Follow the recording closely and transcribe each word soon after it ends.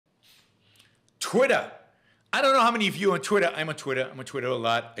Twitter. I don't know how many of you are on Twitter. I'm on Twitter. I'm on Twitter a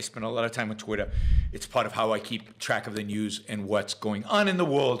lot. I spend a lot of time on Twitter. It's part of how I keep track of the news and what's going on in the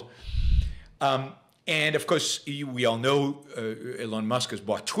world. And of course, we all know Elon Musk has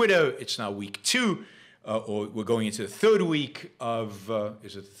bought Twitter. It's now week 2, or we're going into the third week of,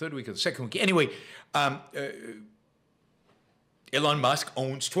 is it the third week or the second week? Anyway, Elon Musk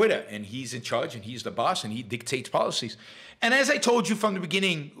owns Twitter, and he's in charge, and he's the boss, and he dictates policies. And as I told you from the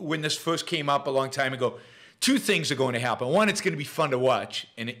beginning, when this first came up a long time ago, 2 things are going to happen. One, it's going to be fun to watch,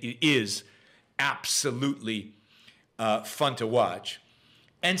 and it is absolutely fun to watch.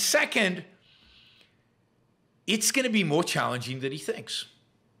 And second, it's going to be more challenging than he thinks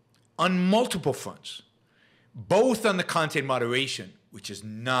on multiple fronts, both on the content moderation, which is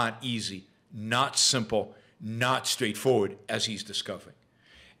not easy, not simple, not straightforward, as he's discovering.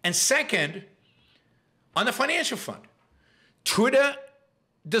 And second, on the financial front, Twitter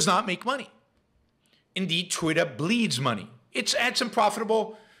does not make money. Indeed, Twitter bleeds money. It's had some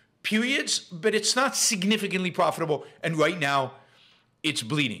profitable periods, but it's not significantly profitable. And right now, it's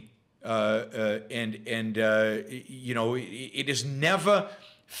bleeding. You know, it is never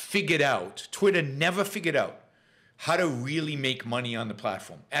figured out. Twitter never figured out how to really make money on the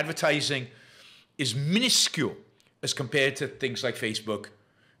platform. Advertising is minuscule as compared to things like Facebook,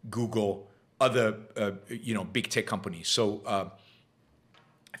 Google, other you know, big tech companies. So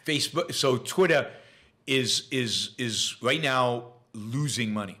Twitter is right now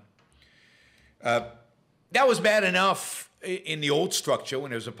losing money. That was bad enough in the old structure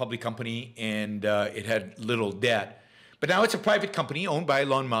when it was a public company and it had little debt. But now it's a private company owned by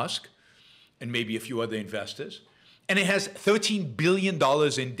Elon Musk and maybe a few other investors. And it has $13 billion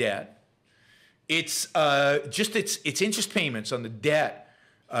in debt. It's just its interest payments on the debt,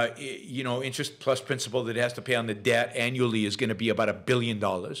 you know, interest plus principal that it has to pay on the debt annually is going to be about $1 billion.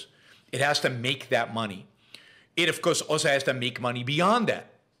 It has to make that money. It, of course, also has to make money beyond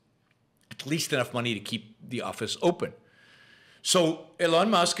that, at least enough money to keep the office open. So Elon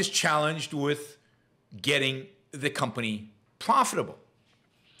Musk is challenged with getting the company profitable.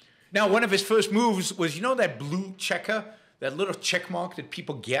 Now, one of his first moves was, you know, that blue checker, that little check mark that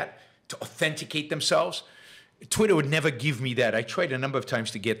people get to authenticate themselves? Twitter would never give me that. I tried a number of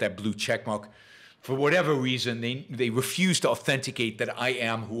times to get that blue check mark. For whatever reason, they refuse to authenticate that I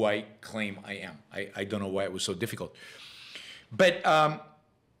am who I claim I am. I don't know why it was so difficult. But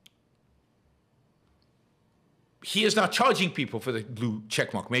he is not charging people for the blue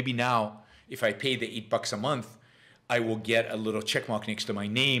check mark. Maybe now, if I pay the $8 a month, I will get a little check mark next to my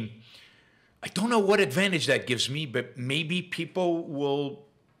name. I don't know what advantage that gives me, but maybe people will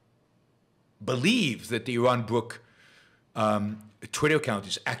believe that the Yaron Brook Twitter account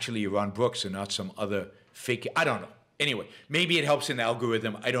is actually Yaron Brooks and not some other fake. I don't know. Anyway, maybe it helps in the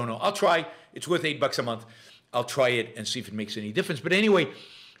algorithm. I don't know. I'll try. It's worth $8 a month. I'll try it and see if it makes any difference. But anyway,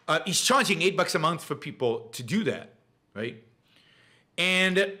 he's charging $8 a month for people to do that, right?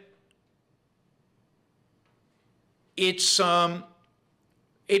 And it's $8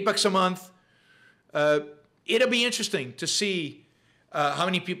 a month. It'll be interesting to see how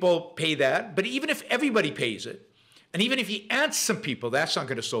many people pay that. But even if everybody pays it, and even if he adds some people, that's not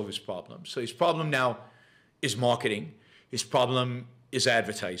going to solve his problem. So his problem now is marketing. His problem is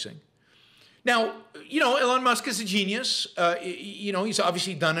advertising. Now, you know, Elon Musk is a genius. You know, he's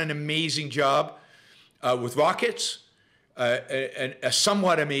obviously done an amazing job with rockets, a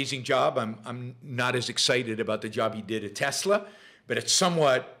somewhat amazing job. I'm not as excited about the job he did at Tesla, but it's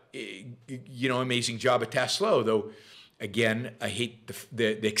somewhat, you know, amazing job at Tesla, although, again, I hate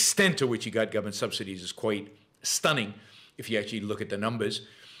the extent to which he got government subsidies is quite stunning if you actually look at the numbers.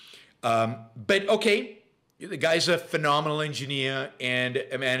 But okay, the guy's a phenomenal engineer and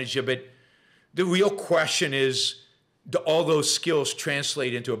a manager, but the real question is, do all those skills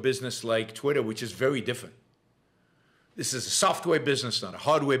translate into a business like Twitter, which is very different? This is a software business, not a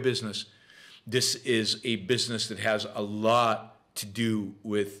hardware business. This is a business that has a lot to do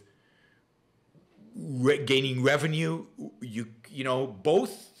with gaining revenue. You know,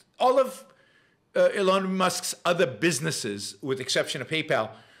 all of Elon Musk's other businesses, with the exception of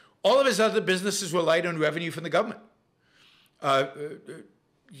PayPal, all of his other businesses relied on revenue from the government.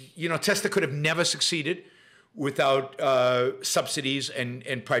 You know, Tesla could have never succeeded without subsidies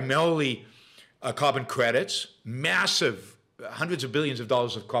and primarily carbon credits, massive, hundreds of billions of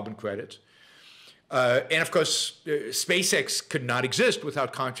dollars of carbon credits. And of course, SpaceX could not exist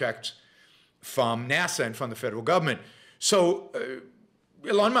without contracts from NASA and from the federal government. So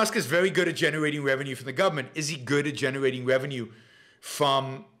Elon Musk is very good at generating revenue from the government. Is he good at generating revenue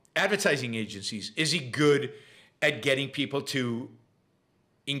from advertising agencies? Is he good at getting people to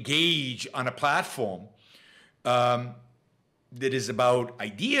engage on a platform that is about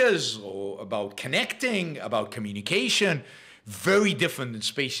ideas or about connecting, about communication, very different than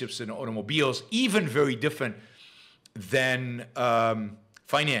spaceships and automobiles, even very different than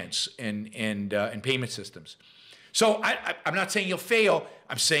finance and payment systems. So I'm not saying you'll fail.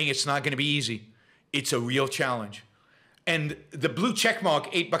 I'm saying it's not going to be easy. It's a real challenge. And the blue check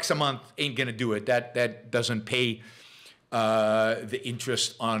mark, $8 a month, ain't going to do it. That doesn't pay the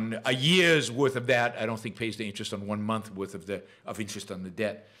interest on a year's worth of that. I don't think pays the interest on 1 month worth of interest on the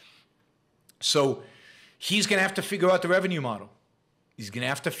debt. So he's going to have to figure out the revenue model. He's going to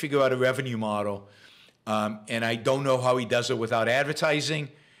have to figure out a revenue model. And I don't know how he does it without advertising.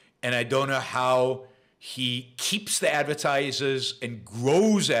 And I don't know how he keeps the advertisers and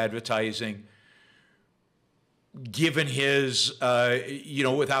grows advertising given his,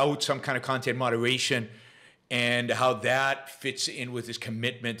 without some kind of content moderation, and how that fits in with his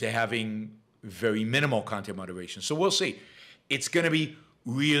commitment to having very minimal content moderation. So we'll see. It's going to be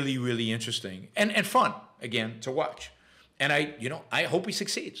really, really interesting and fun, again, to watch. And I hope he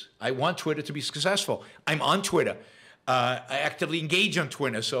succeeds. I want Twitter to be successful. I'm on Twitter. I actively engage on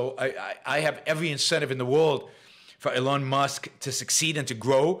Twitter. So I have every incentive in the world for Elon Musk to succeed and to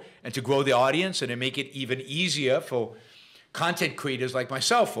grow the audience and to make it even easier for content creators like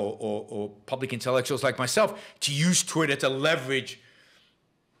myself or public intellectuals like myself to use Twitter to leverage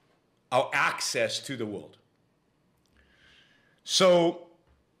our access to the world. So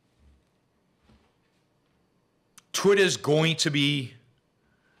Twitter's going to be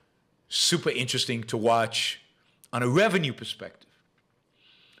super interesting to watch on a revenue perspective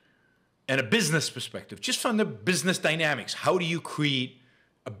and a business perspective, just from the business dynamics. How do you create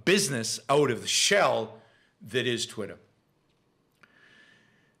a business out of the shell that is Twitter?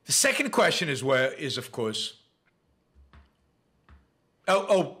 The second question is of course,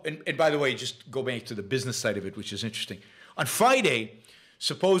 and by the way, just go back to the business side of it, which is interesting. On Friday,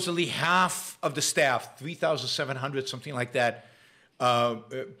 supposedly half of the staff, 3,700, something like that,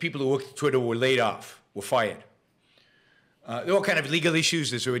 people who worked at Twitter were laid off, were fired. There are all kind of legal issues.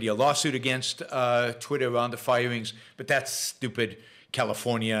 There's already a lawsuit against Twitter around the firings, but that's stupid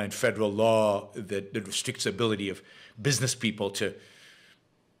California and federal law that restricts the ability of business people to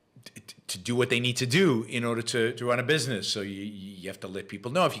do what they need to do in order to run a business. So you have to let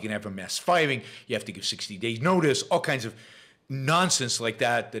people know if you can have a mass firing, you have to give 60 days notice, all kinds of nonsense like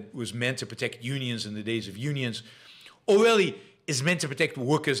that was meant to protect unions in the days of unions, or really is meant to protect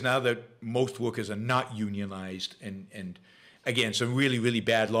workers now that most workers are not unionized, and again, some really, really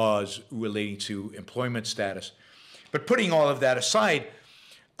bad laws relating to employment status. But putting all of that aside,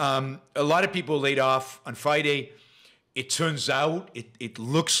 a lot of people laid off on Friday. It turns out, it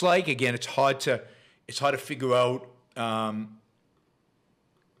looks like, again, it's hard to figure out.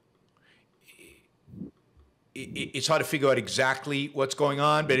 It's hard to figure out exactly what's going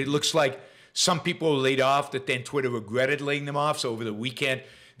on, but it looks like some people were laid off that then Twitter regretted laying them off. So over the weekend,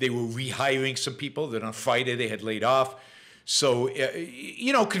 they were rehiring some people that on Friday they had laid off. So,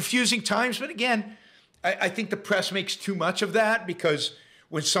 confusing times. But again, I think the press makes too much of that, because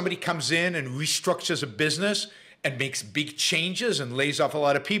when somebody comes in and restructures a business and makes big changes and lays off a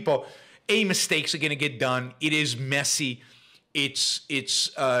lot of people, mistakes are going to get done. It is messy. It's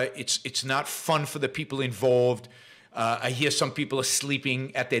not fun for the people involved. I hear some people are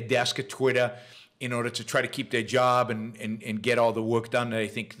sleeping at their desk at Twitter in order to try to keep their job and get all the work done that I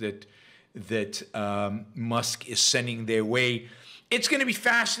think that Musk is sending their way. It's going to be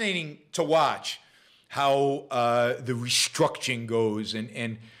fascinating to watch how the restructuring goes.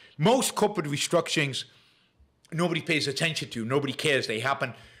 And most corporate restructurings, nobody pays attention to. Nobody cares. They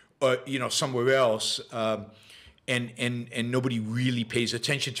happen, somewhere else. And nobody really pays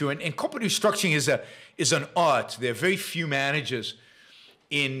attention to it. And corporate restructuring is an art. There are very few managers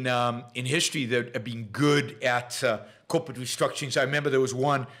in history that have been good at corporate restructurings. I remember there was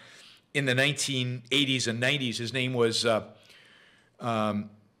one in the 1980s and 90s. His name was Al.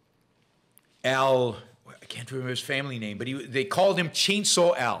 I can't remember his family name, but they called him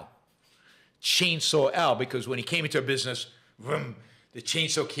Chainsaw Al. Chainsaw Al, because when he came into a business, the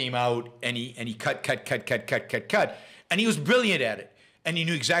chainsaw came out and he cut. And he was brilliant at it. And he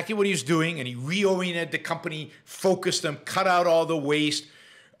knew exactly what he was doing, and he reoriented the company, focused them, cut out all the waste,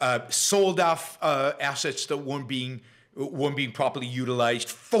 sold off assets that weren't being properly utilized,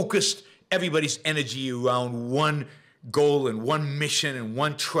 focused everybody's energy around one goal and one mission and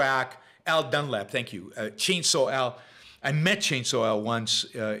one track. Al Dunlap, thank you. Chainsaw Al. I met Chainsaw Al once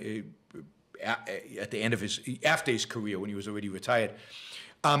at the end of after his career when he was already retired.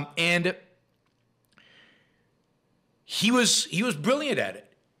 And he was brilliant at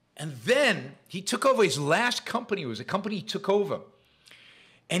it. And then he took over his last company. It was a company he took over.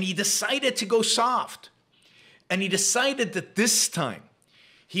 And he decided to go soft. And he decided that this time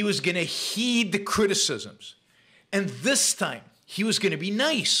he was going to heed the criticisms. And this time he was going to be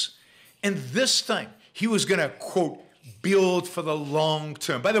nice. And this time he was going to, quote, build for the long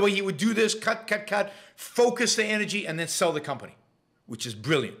term. By the way, he would do this, cut, focus the energy, and then sell the company, which is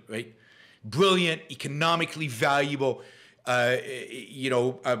brilliant, right? Brilliant, economically valuable,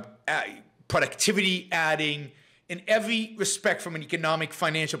 productivity adding, in every respect from an economic,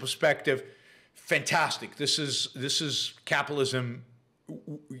 financial perspective, fantastic. This is capitalism,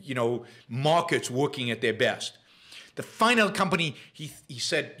 markets working at their best. The final company, he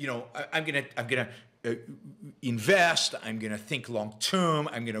said, I'm gonna invest. I'm gonna think long term.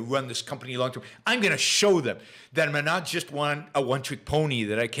 I'm gonna run this company long term. I'm gonna show them that I'm not just a one-trick pony.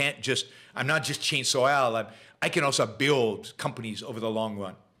 That I'm not just Chainsaw Al. I can also build companies over the long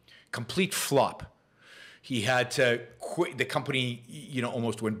run. Complete flop. He had to quit the company,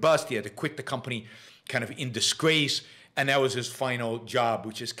 almost went bust. He had to quit the company kind of in disgrace. And that was his final job,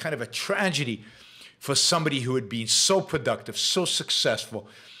 which is kind of a tragedy for somebody who had been so productive, so successful,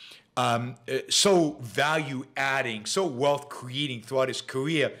 so value adding, so wealth creating throughout his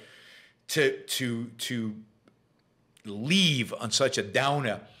career to leave on such a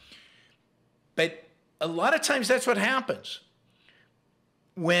downer. But a lot of times that's what happens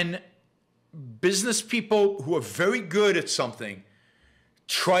when business people who are very good at something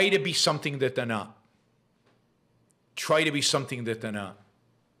try to be something that they're not. Try to be something that they're not.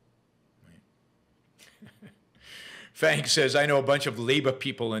 Frank says, I know a bunch of labor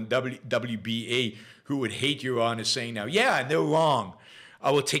people in WBA who would hate Yaron is saying now, yeah, they're wrong.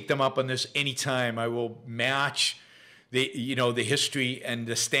 I will take them up on this anytime. I will match the history and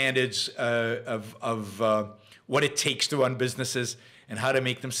the standards of what it takes to run businesses and how to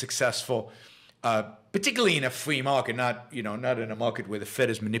make them successful, particularly in a free market, not in a market where the Fed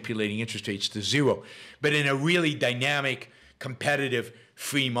is manipulating interest rates to zero, but in a really dynamic, competitive,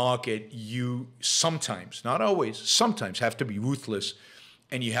 free market, you sometimes, not always, sometimes have to be ruthless,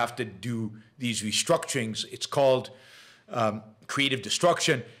 and you have to do these restructurings. It's called creative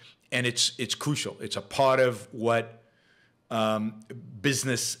destruction, and it's crucial. It's a part of what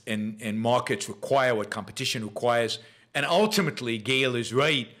business and markets require, what competition requires. And ultimately, Gail is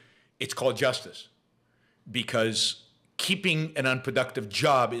right, it's called justice. Because keeping an unproductive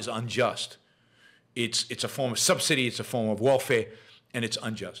job is unjust. It's a form of subsidy, it's a form of welfare, and it's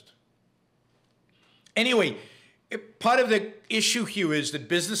unjust. Anyway, part of the issue here is that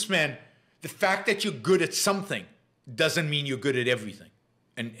businessmen, the fact that you're good at something doesn't mean you're good at everything.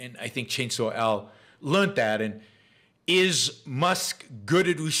 And I think Chainsaw Al learned that. And is Musk good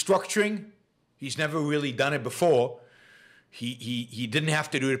at restructuring? He's never really done it before. He didn't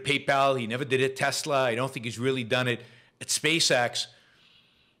have to do it at PayPal. He never did it at Tesla. I don't think he's really done it at SpaceX.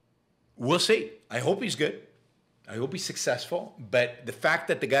 We'll see. I hope he's good. I hope he's successful. But the fact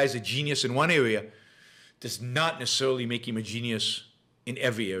that the guy's a genius in one area does not necessarily make him a genius in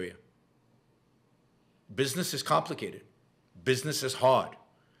every area. Business is complicated. Business is hard.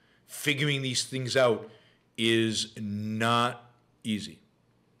 Figuring these things out is not easy.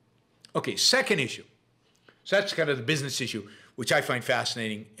 Okay, second issue. So that's kind of the business issue, which I find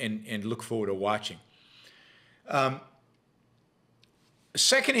fascinating and look forward to watching.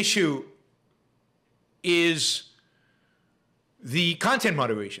 Second issue is the content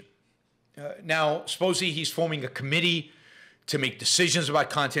moderation. Now, supposedly he's forming a committee to make decisions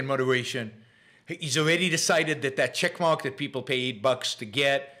about content moderation. He's already decided that check mark that people pay $8 to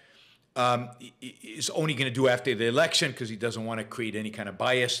get is only going to do after the election because he doesn't want to create any kind of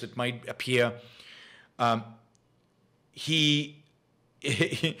bias that might appear. One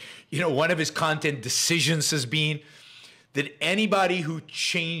of his content decisions has been that anybody who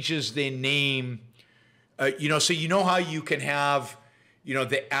changes their name, so how you can have,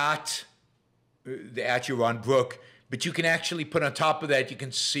 the at Yaron Brook, but you can actually put on top of that, you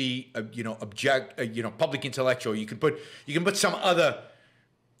can see, public intellectual. You can put some other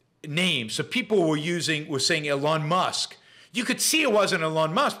name. So people were saying Elon Musk. You could see it wasn't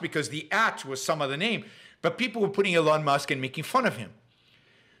Elon Musk because the at was some other name, but people were putting Elon Musk and making fun of him.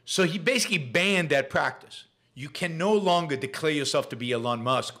 So he basically banned that practice. You can no longer declare yourself to be Elon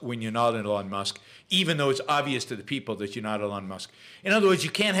Musk when you're not Elon Musk, even though it's obvious to the people that you're not Elon Musk. In other words, you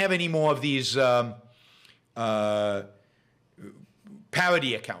can't have any more of these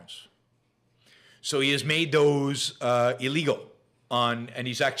parody accounts. So he has made those illegal and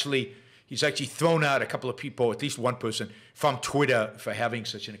he's actually thrown out a couple of people, at least one person, from Twitter for having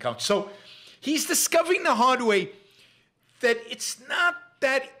such an account. So he's discovering the hard way that it's not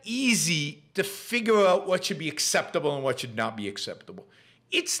that easy to figure out what should be acceptable and what should not be acceptable.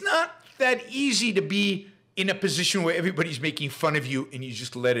 It's not that easy to be in a position where everybody's making fun of you and you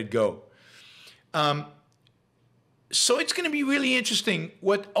just let it go. So it's going to be really interesting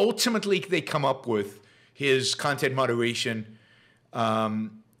what ultimately they come up with, his content moderation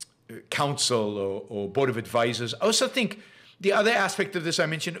council or board of advisors. I also think the other aspect of this I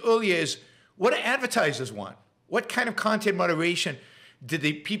mentioned earlier is, what do advertisers want? What kind of content moderation do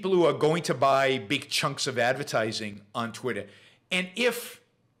the people who are going to buy big chunks of advertising on Twitter? And if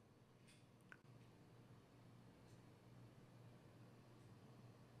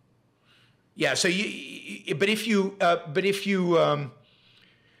so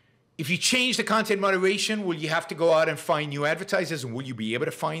if you change the content moderation, will you have to go out and find new advertisers, and will you be able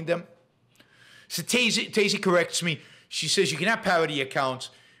to find them? So Tazy corrects me. She says you can have parody accounts,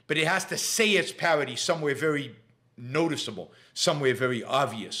 but it has to say it's parody somewhere very noticeable, somewhere very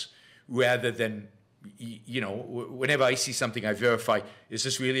obvious, rather than, whenever I see something, I verify, is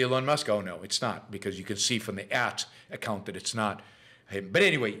this really Elon Musk? Oh, no, it's not, because you can see from the account that it's not him. But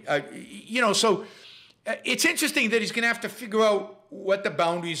anyway, so it's interesting that he's going to have to figure out what the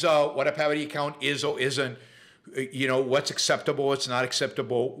boundaries are, what a parody account is or isn't, what's acceptable, what's not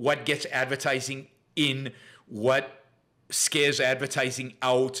acceptable, what gets advertising in, what scares advertising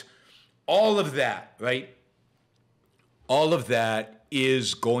out, all of that, right? All of that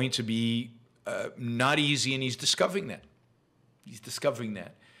is going to be not easy, and he's discovering that.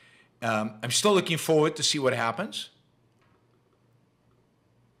 I'm still looking forward to see what happens,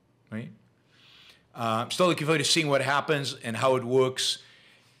 right? I'm still looking forward to seeing what happens and how it works.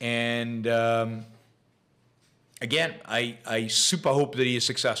 And again, I super hope that he is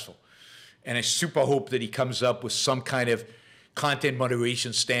successful. And I super hope that he comes up with some kind of content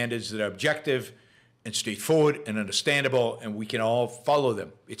moderation standards that are objective and straightforward and understandable, and we can all follow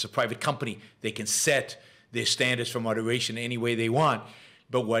them. It's a private company. They can set their standards for moderation any way they want.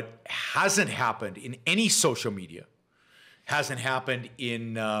 But what hasn't happened in any social media, hasn't happened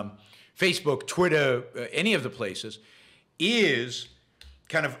in Facebook, Twitter, any of the places, is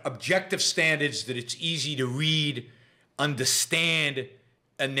kind of objective standards that it's easy to read, understand,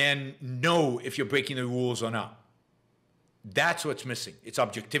 and then know if you're breaking the rules or not. That's what's missing. It's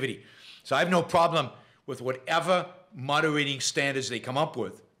objectivity. So I have no problem with whatever moderating standards they come up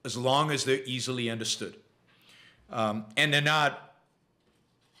with, as long as they're easily understood. And they're not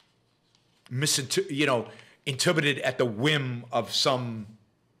interpreted at the whim of some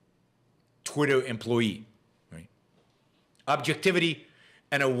Twitter employee, right? Objectivity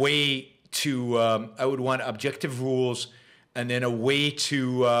and a way to, I would want objective rules, and then a way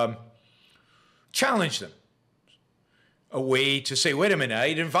to challenge them. A way to say, wait a minute,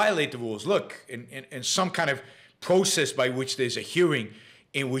 I didn't violate the rules. Look, and some kind of process by which there's a hearing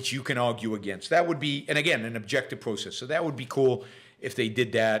in which you can argue against. That would be, and again, an objective process. So that would be cool if they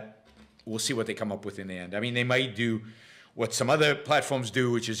did that. We'll see what they come up with in the end. I mean, they might do what some other platforms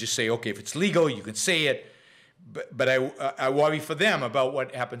do, which is just say, okay, if it's legal, you can say it. But I worry for them about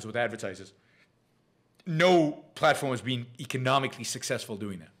what happens with advertisers. No platform has been economically successful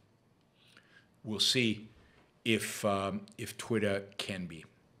doing that. We'll see if Twitter can be.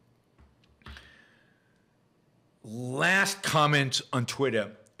 Last comment on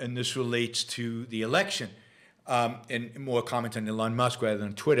Twitter, and this relates to the election, and more comment on Elon Musk rather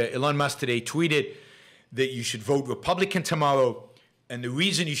than Twitter. Elon Musk today tweeted that you should vote Republican tomorrow, and the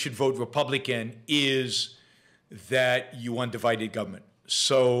reason you should vote Republican is that you want divided government.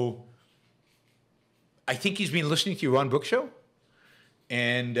 So I think he's been listening to your Brook show,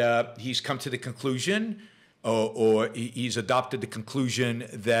 and he's come to the conclusion, or he's adopted the conclusion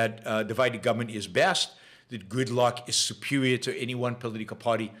that divided government is best, that gridlock is superior to any one political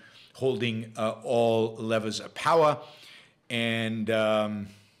party holding all levers of power. And the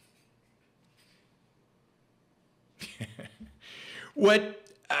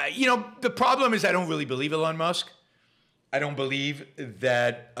problem is I don't really believe Elon Musk. I don't believe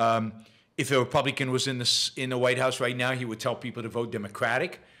that if a Republican was in the White House right now, he would tell people to vote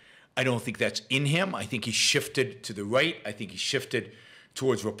Democratic. I don't think that's in him. I think he shifted to the right. I think he shifted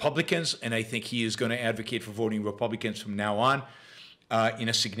towards Republicans, and I think he is going to advocate for voting Republicans from now on in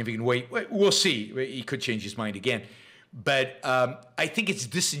a significant way. We'll see. He could change his mind again. But I think it's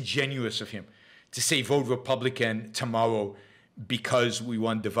disingenuous of him to say vote Republican tomorrow because we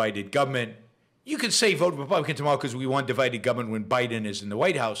want divided government. You could say vote Republican tomorrow because we want divided government when Biden is in the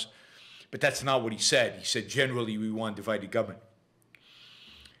White House, but that's not what he said. He said generally we want divided government.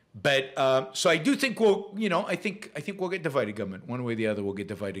 But so I do think I think we'll get divided government one way or the other. We'll get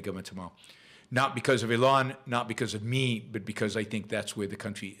divided government tomorrow. not because of Elon, not because of me, but because I think that's where the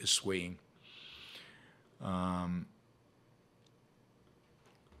country is swaying. All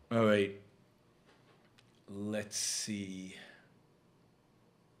right. Let's see.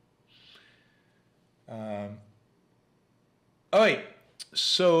 All right.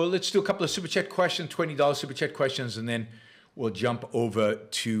 So let's do a couple of Super Chat questions, $20 Super Chat questions, and then we'll jump over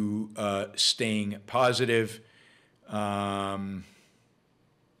to staying positive.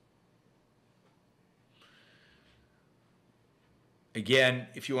 Again,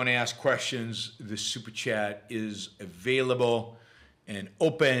 if you want to ask questions, the Super Chat is available and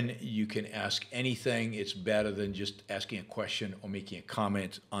open. You can ask anything. It's better than just asking a question or making a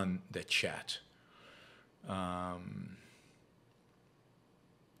comment on the chat.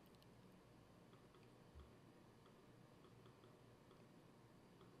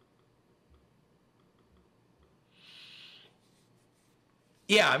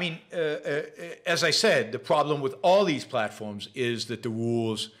 Yeah, I mean, as I said, the problem with all these platforms is that the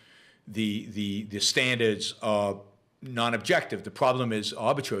rules, the standards are non-objective. The problem is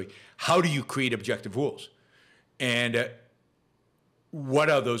arbitrary. How do you create objective rules? And what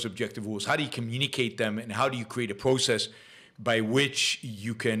are those objective rules? How do you communicate them? And how do you create a process by which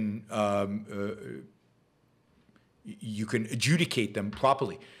you can adjudicate them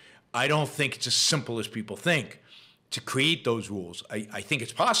properly? I don't think it's as simple as people think to create those rules. I think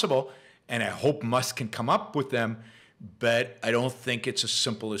it's possible, and I hope Musk can come up with them, but I don't think it's as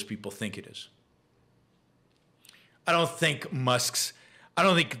simple as people think it is. I don't think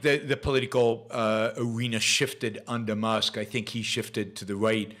the political arena shifted under Musk. I think he shifted to the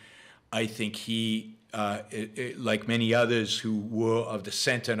right. I think he, like many others who were of the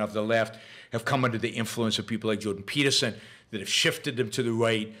center and of the left, have come under the influence of people like Jordan Peterson that have shifted them to the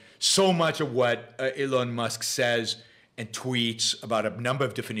right. So much of what Elon Musk says and tweets about a number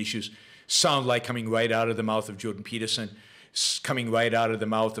of different issues sound like coming right out of the mouth of Jordan Peterson, coming right out of the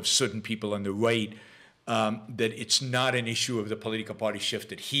mouth of certain people on the right, that it's not an issue of the political party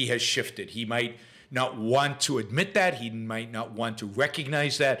shifted. He has shifted. He might not want to admit that. He might not want to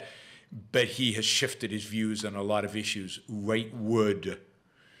recognize that, but he has shifted his views on a lot of issues rightward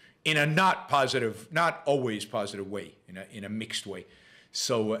in a not positive, not always positive way, in a mixed way.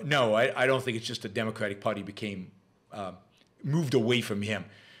 So no, I don't think it's just the Democratic Party became moved away from him.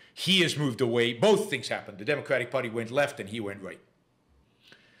 He has moved away. Both things happened. The Democratic Party went left and he went right.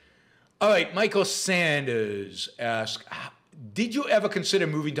 All right, Michael Sanders asks, did you ever consider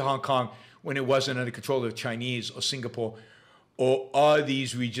moving to Hong Kong when it wasn't under control of the Chinese or Singapore? Or are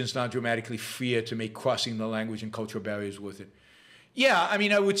these regions now dramatically freer to make crossing the language and cultural barriers worth it? Yeah, I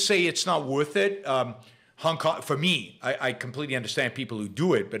mean, I would say it's not worth it. Hong Kong, for me, I completely understand people who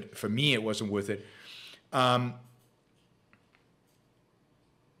do it, but for me, it wasn't worth it. What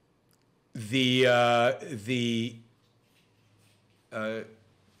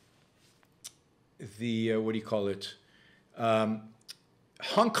do you call it?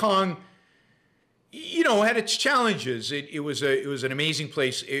 Hong Kong, had its challenges. It was an amazing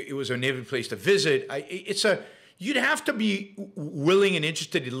place. It was a neighborhood place to visit. You'd have to be willing and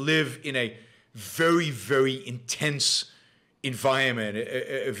interested to live in a very, very intense environment,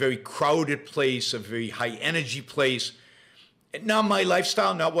 a very crowded place, a very high energy place. Not my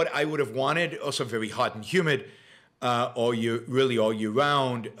lifestyle, not what I would have wanted. Also very hot and humid, all year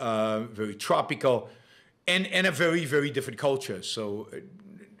round, very tropical, and a very, very different culture. So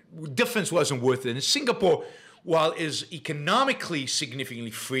difference wasn't worth it. And Singapore, while is economically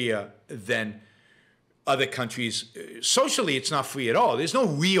significantly freer than other countries, socially it's not free at all. There's no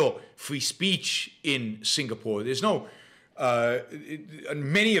real free speech in Singapore. There's no,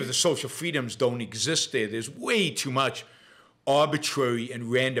 many of the social freedoms don't exist there. There's way too much arbitrary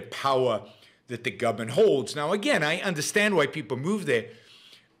and random power that the government holds. Now, again, I understand why people move there.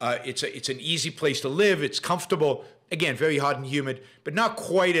 It's an easy place to live. It's comfortable. Again, very hot and humid, but not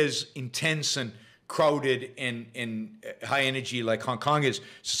quite as intense and crowded and high energy like Hong Kong is.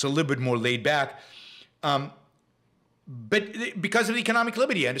 So it's a little bit more laid back. But because of the economic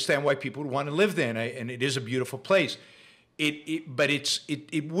liberty, I understand why people would want to live there, and it is a beautiful place. But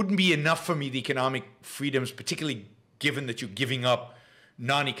it wouldn't be enough for me, the economic freedoms, particularly given that you're giving up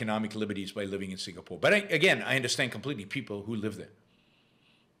non-economic liberties by living in Singapore. But again, I understand completely people who live there.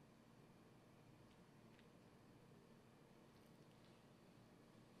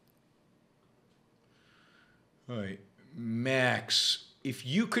 All right, Max, if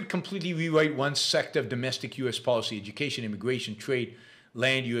you could completely rewrite one sector of domestic U.S. policy, education, immigration, trade,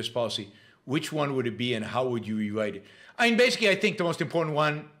 land U.S. policy, which one would it be and how would you rewrite it? I mean, basically, I think the most important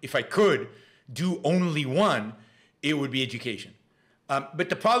one, if I could do only one, it would be education. But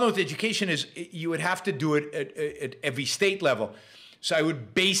the problem with education is you would have to do it at every state level. So I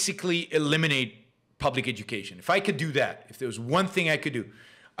would basically eliminate public education. If I could do that, if there was one thing I could do,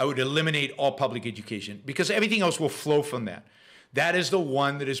 I would eliminate all public education because everything else will flow from that. That is the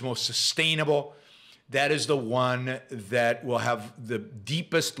one that is most sustainable. That is the one that will have the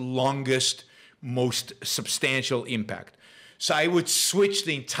deepest, longest, most substantial impact. So I would switch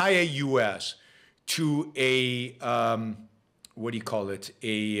the entire U.S. to a, what do you call it?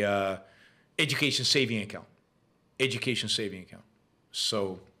 A education saving account. Education saving account.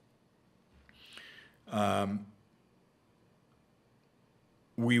 So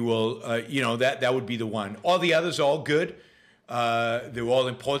we will, you know, that would be the one. All the others are all good. They're all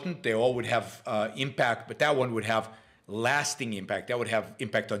important. They all would have impact, but that one would have lasting impact. That would have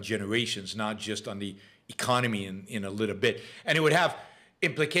impact on generations, not just on the economy in a little bit. And it would have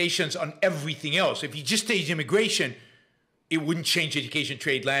implications on everything else. If you just change immigration, it wouldn't change education,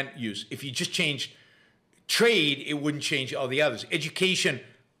 trade, land use. If you just changed trade, it wouldn't change all the others. Education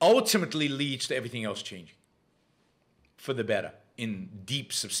ultimately leads to everything else changing for the better in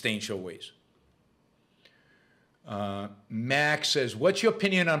deep, substantial ways. Max says, what's your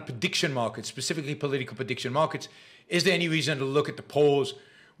opinion on prediction markets, specifically political prediction markets? Is there any reason to look at the polls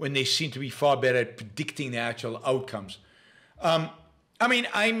when they seem to be far better at predicting the actual outcomes? I mean,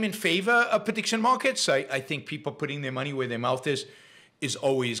 I'm in favor of prediction markets. I think people putting their money where their mouth is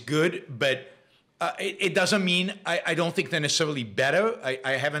always good, but it doesn't mean I don't think they're necessarily better.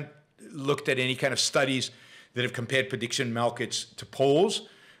 I haven't looked at any kind of studies that have compared prediction markets to polls,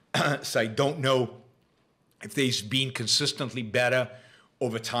 so I don't know if they've been consistently better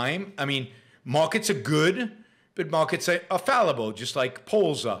over time. I mean, markets are good, but markets are fallible, just like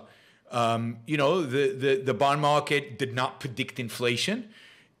polls are. You know, the bond market did not predict inflation.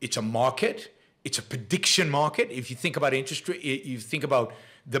 It's a market. It's a prediction market. If you think about interest rate, you think about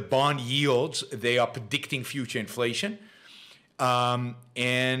the bond yields, they are predicting future inflation. The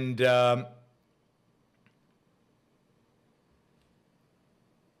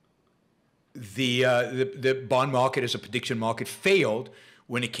bond market as a prediction market failed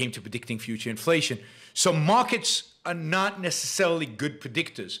when it came to predicting future inflation. So markets are not necessarily good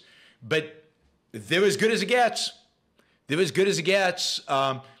predictors, but they're as good as it gets. They're as good as it gets,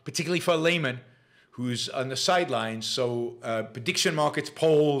 particularly for a layman who's on the sidelines. So prediction markets,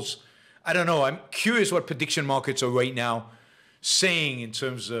 polls, I don't know. I'm curious what prediction markets are right now saying in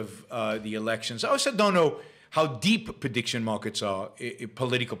terms of the elections. I also don't know how deep prediction markets are,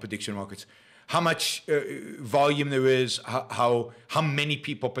 political prediction markets, how much volume there is, how many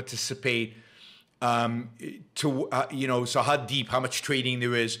people participate, you know, so how deep, how much trading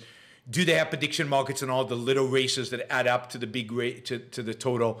there is. Do they have prediction markets in all the little races that add up to the big to the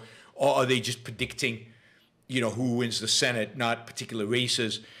total, or are they just predicting, you know, who wins the Senate, not particular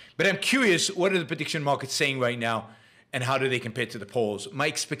races? But I'm curious, what are the prediction markets saying right now, and how do they compare to the polls? My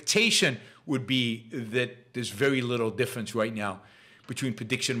expectation would be that there's very little difference right now between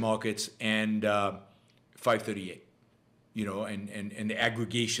prediction markets and 538, you know, and the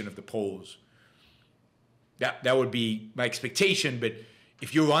aggregation of the polls. That would be my expectation, but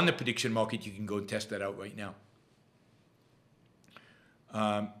if you're on the prediction market, you can go and test that out right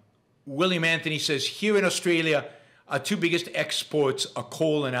now. William Anthony says, here in Australia, our two biggest exports are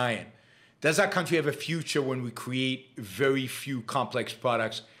coal and iron. Does our country have a future when we create very few complex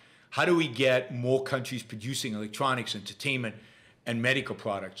products? How do we get more countries producing electronics, entertainment, and medical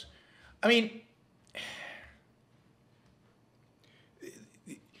products? I mean,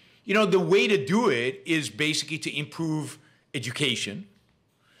 you know, the way to do it is basically to improve education.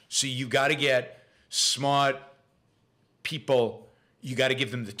 So you got to get smart people, you got to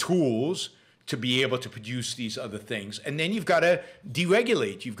give them the tools to be able to produce these other things. And then you've got to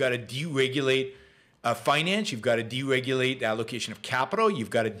deregulate. You've got to deregulate finance. You've got to deregulate the allocation of capital. You've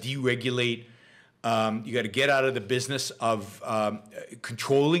got to deregulate, you got to get out of the business of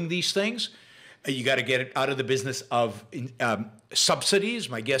controlling these things. You got to get out of the business of subsidies.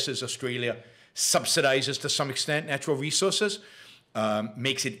 My guess is Australia subsidizes to some extent natural resources,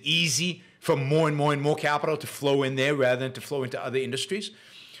 makes it easy for more and more and more capital to flow in there rather than to flow into other industries.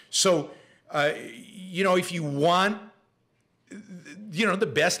 So, you know, if you want, you know, the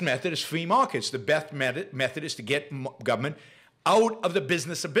best method is free markets. The best method is to get government out of the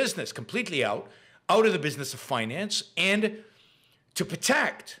business of business, completely out of the business of finance, and to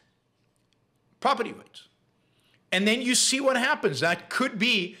protect property rights. And then you see what happens. That could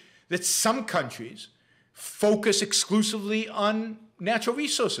be that some countries focus exclusively on natural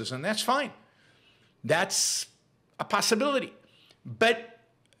resources, and that's fine. That's a possibility. But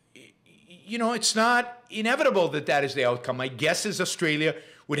it's not inevitable that that is the outcome. My guess is Australia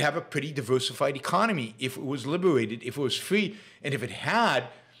would have a pretty diversified economy if it was liberated, if it was free, and if it had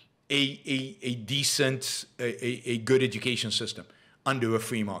a decent, a good education system under a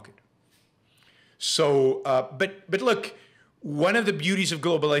free market. So, but look, one of the beauties of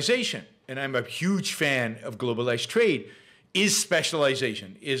globalization, and I'm a huge fan of globalized trade, is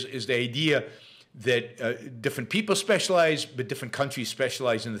specialization, is the idea that different people specialize, but different countries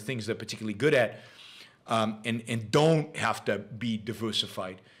specialize in the things they're particularly good at, and don't have to be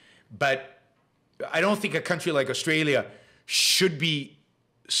diversified. But I don't think a country like Australia should be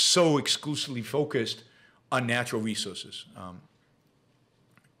so exclusively focused on natural resources.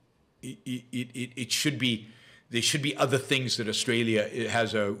 It should be, there should be other things that Australia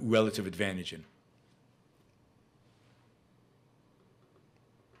has a relative advantage in.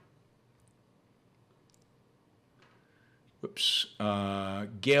 Whoops.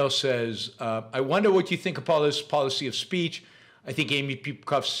 Gail says, I wonder what you think of Paula's policy of speech. I think Amy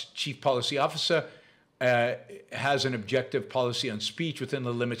Peacock's chief policy officer has an objective policy on speech within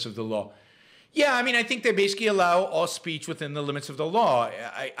the limits of the law. Yeah, I mean, I think they basically allow all speech within the limits of the law.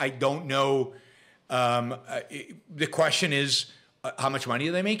 I don't know. The question is, how much money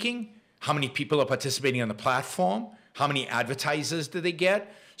are they making? How many people are participating on the platform? How many advertisers do they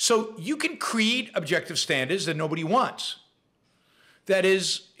get? So you can create objective standards that nobody wants. That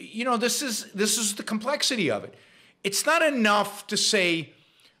is, this is the complexity of it. It's not enough to say,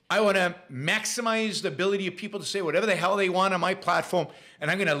 I want to maximize the ability of people to say whatever the hell they want on my platform, and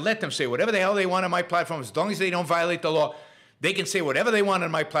I'm going to let them say whatever the hell they want on my platform as long as they don't violate the law. They can say whatever they want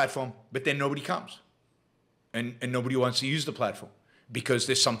on my platform, but then nobody comes. And nobody wants to use the platform because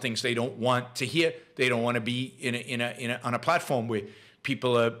there's some things they don't want to hear. They don't want to be on a platform where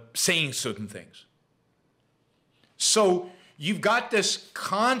people are saying certain things. So you've got this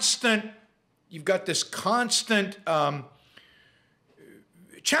constant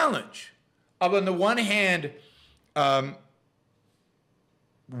challenge of, on the one hand,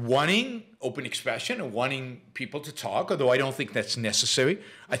 wanting open expression and wanting people to talk, although I don't think that's necessary.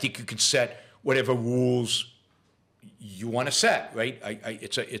 I think you can set whatever rules you want to set, right?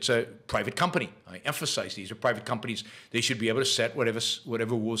 It's a private company. I emphasize these are private companies. They should be able to set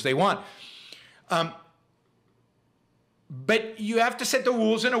whatever rules they want. But you have to set the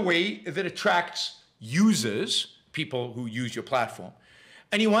rules in a way that attracts users, people who use your platform.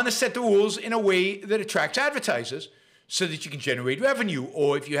 And you want to set the rules in a way that attracts advertisers so that you can generate revenue.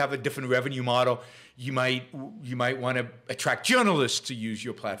 Or if you have a different revenue model, you might want to attract journalists to use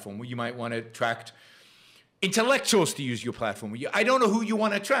your platform, or you might want to attract intellectuals to use your platform. I don't know who you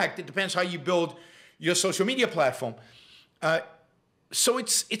want to attract. It depends how you build your social media platform. So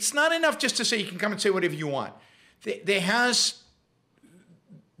it's not enough just to say you can come and say whatever you want. There's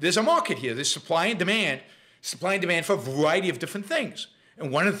a market here. There's supply and demand for a variety of different things.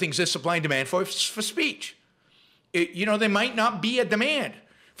 And one of the things there's supply and demand for is for speech. There might not be a demand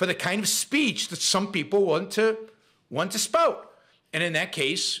for the kind of speech that some people want to spout. And in that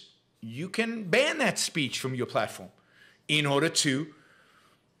case, you can ban that speech from your platform in order to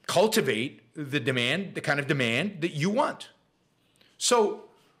cultivate the kind of demand that you want. So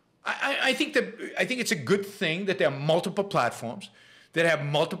I think it's a good thing that there are multiple platforms that have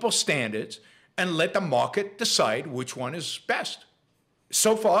multiple standards, and let the market decide which one is best.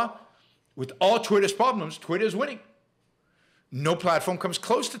 So far, with all Twitter's problems, Twitter is winning. No platform comes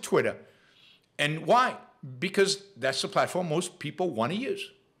close to Twitter. And why? Because that's the platform most people want to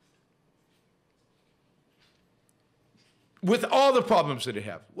use. With all the problems that it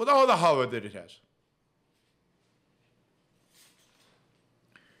has, with all the horror that it has.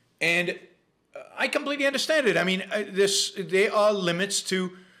 And I completely understand it. I mean, there are limits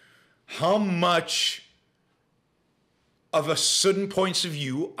to how much of a certain points of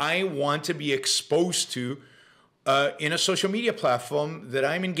view I want to be exposed to in a social media platform that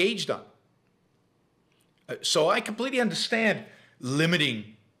I'm engaged on. So I completely understand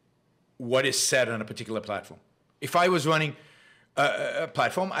limiting what is said on a particular platform. If I was running a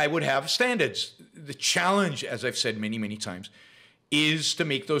platform, I would have standards. The challenge, as I've said many, many times, is to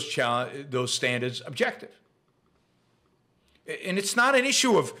make those standards objective. And it's not an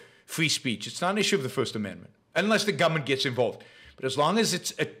issue of free speech. It's not an issue of the First Amendment, unless the government gets involved. But as long as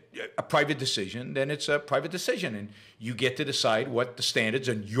it's a private decision, then it's a private decision. And you get to decide what the standards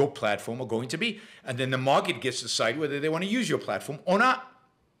on your platform are going to be. And then the market gets to decide whether they want to use your platform or not.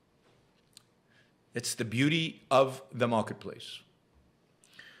 It's the beauty of the marketplace.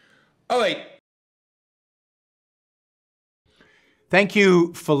 All right. Thank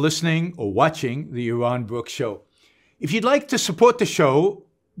you for listening or watching the Yaron Brook Show. If you'd like to support the show,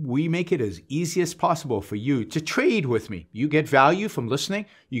 we make it as easy as possible for you to trade with me. You get value from listening.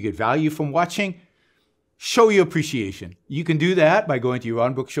 You get value from watching. Show your appreciation. You can do that by going to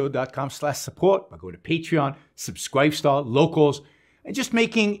yaronbrookshow.com/support, by going to Patreon, Subscribestar, Locals, and just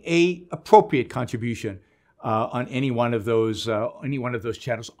making a appropriate contribution on any one of those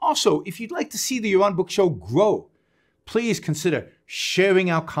channels. Also, if you'd like to see the Yaron Brook Show grow, please consider sharing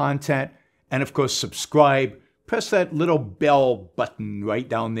our content and, of course, subscribe. Press that little bell button right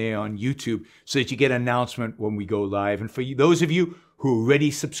down there on YouTube so that you get an announcement when we go live. And for you, those of you who are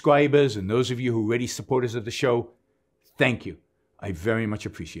already subscribers and those of you who are already supporters of the show, thank you. I very much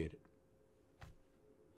appreciate it.